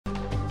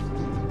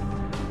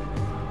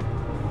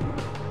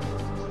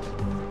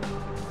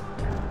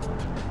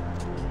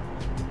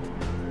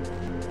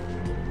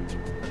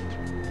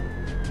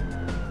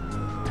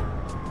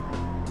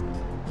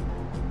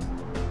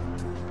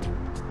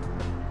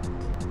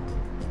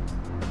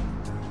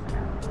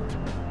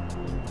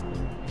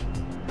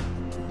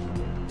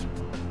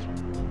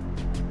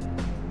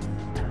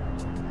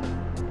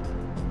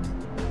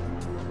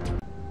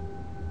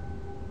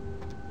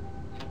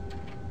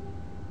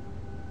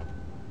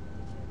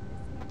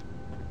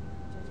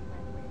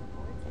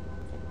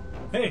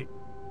Hey!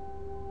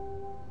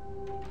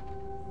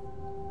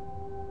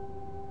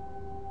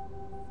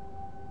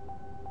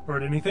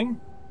 Heard anything?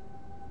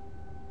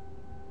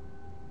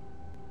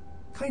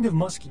 Kind of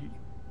musky.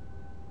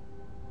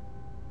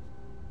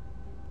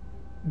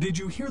 Did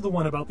you hear the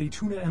one about the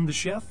tuna and the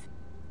chef?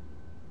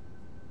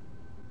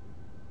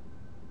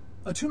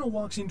 A tuna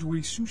walks into a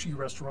sushi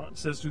restaurant,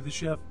 says to the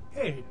chef,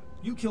 "Hey,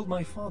 you killed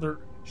my father."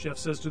 Chef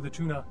says to the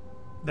tuna,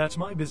 "That's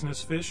my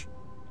business, fish."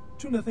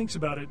 Tuna thinks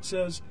about it,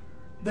 says,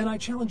 "Then I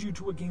challenge you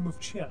to a game of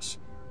chess.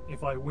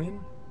 If I win,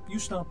 you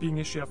stop being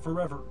a chef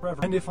forever.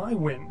 And if I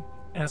win,"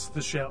 asks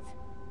the chef,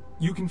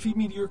 "you can feed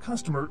me to your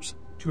customers."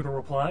 Tuna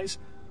replies.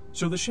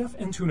 So the chef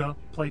and tuna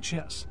play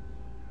chess.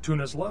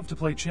 Tunas love to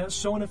play chess,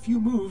 so in a few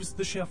moves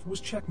the chef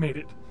was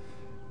checkmated.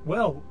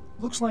 "Well,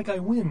 looks like I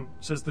win,"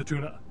 says the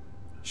tuna.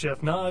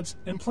 Chef nods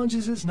and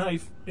plunges his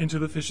knife into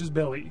the fish's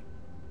belly.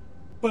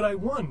 "But I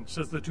won,"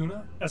 says the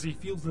tuna, as he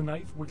feels the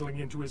knife wiggling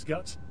into his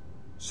guts.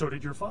 "So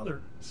did your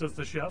father," says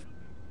the chef.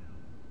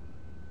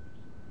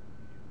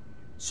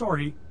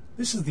 Sorry,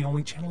 this is the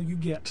only channel you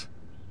get.